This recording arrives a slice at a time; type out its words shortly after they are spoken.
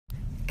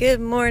Good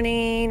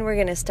morning. We're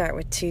going to start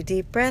with 2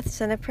 deep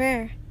breaths and a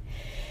prayer.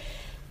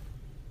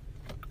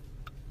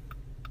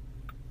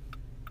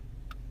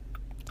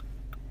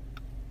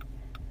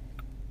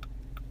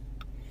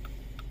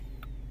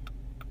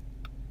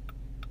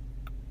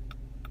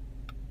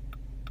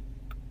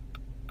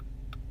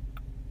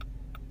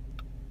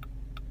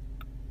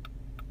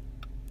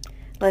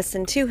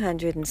 Lesson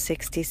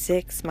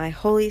 266, My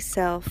Holy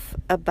Self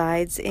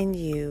Abides in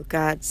You,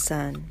 God's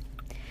Son.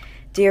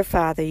 Dear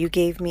Father, you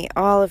gave me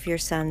all of your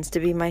sons to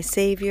be my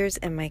saviors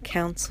and my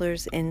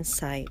counselors in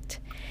sight,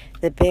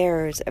 the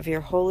bearers of your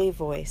holy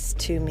voice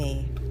to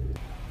me.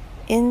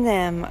 In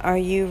them are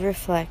you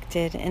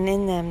reflected, and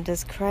in them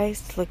does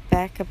Christ look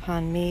back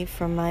upon me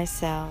from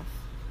myself.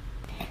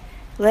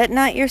 Let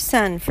not your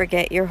Son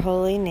forget your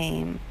holy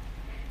name.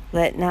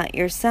 Let not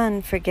your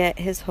Son forget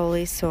his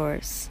holy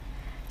source.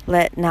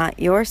 Let not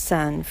your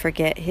Son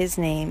forget his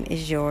name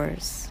is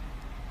yours.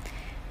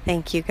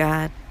 Thank you,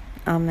 God.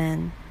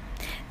 Amen.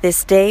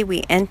 This day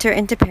we enter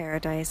into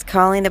paradise,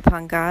 calling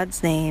upon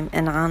God's name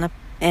and on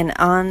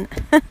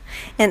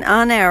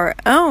our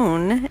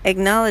own,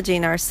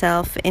 acknowledging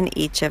ourselves in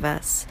each of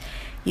us,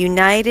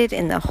 united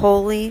in the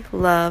holy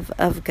love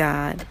of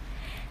God.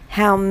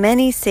 How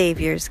many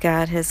saviors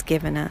God has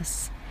given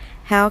us.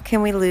 How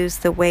can we lose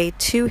the way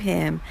to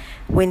Him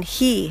when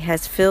He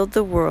has filled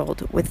the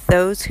world with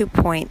those who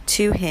point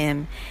to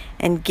Him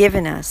and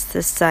given us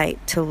the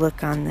sight to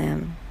look on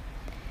them?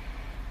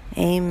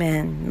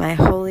 Amen. My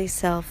holy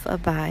self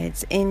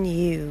abides in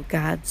you,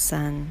 God's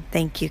Son.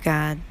 Thank you,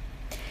 God.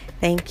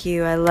 Thank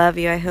you. I love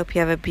you. I hope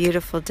you have a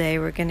beautiful day.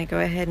 We're going to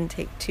go ahead and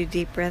take 2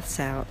 deep breaths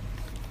out.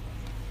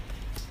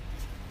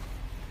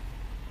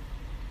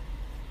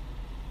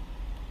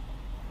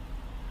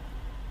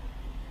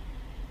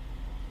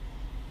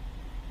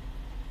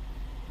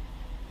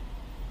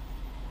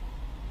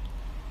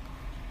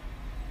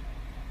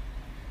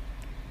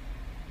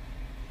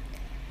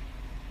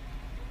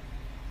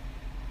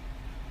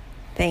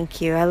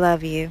 Thank you. I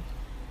love you.